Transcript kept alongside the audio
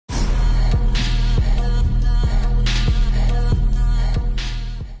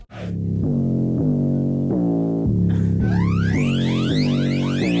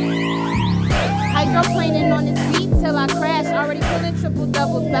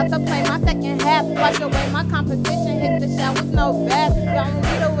about to play my second half. Wash away my competition, hit the shot with no bath. Don't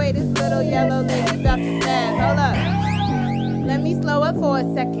lead away this little yellow lady about to stab. Hold up. Let me slow up for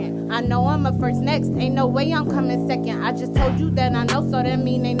a second. I know I'm a first next. Ain't no way I'm coming second. I just told you that I know, so that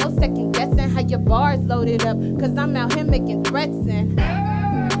mean ain't no second guessing how your bars loaded up. Cause I'm out here making threats and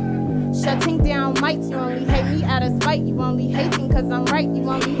shutting down mics. You only hate me out of spite. You only hating cause I'm right. You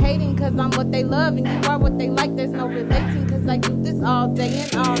only hating cause I'm what they love and you are what they like. There's no relating cause I do this all day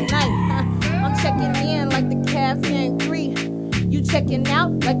and all night. I'm checking in like the Cavs game 3. You checking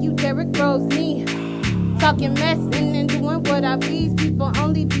out like you Derrick Rose knee. Talking mess and then doing what I please. People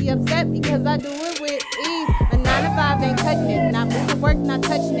only be upset because I do it with ease. A 9 to 5 ain't cutting it. Not moving work, not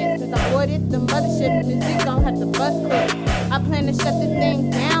touching it. Since I bought it, the mothership music gon' have to bust quick. I plan to shut this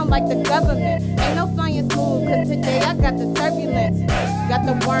thing down like the government. Ain't no flying smooth, cause today I got the turbulence. Got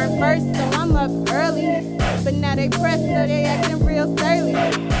the worm first, so I'm up early. But now they pressed, so they acting real surly.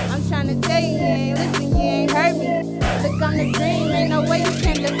 I'm trying to tell you, you ain't listen, you ain't heard me. Look on the dream, ain't no way you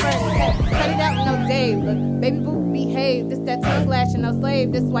can defer. Cut it out, no Dave. Look, baby boo, behave. This that tongue lashing, no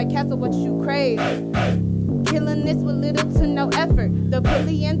slave. This White Castle, what you crave. Killing this with little to no effort. The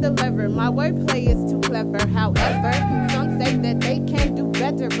pulley and the lever. My wordplay is too clever. However, some say that they can do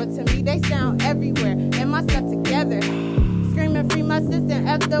better, but to me they sound everywhere. And my stuff together. Screaming free my sister and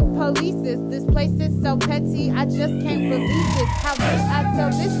F the polices. This place is so petty, I just can't believe this. How could I tell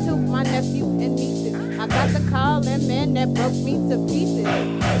this to my nephew and nieces? I got the call and man that broke me to pieces.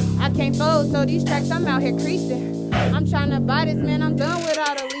 I can't fold, so these tracks I'm out here creasing. I'm trying to buy this, man, I'm done with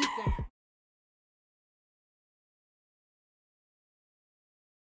all the leases.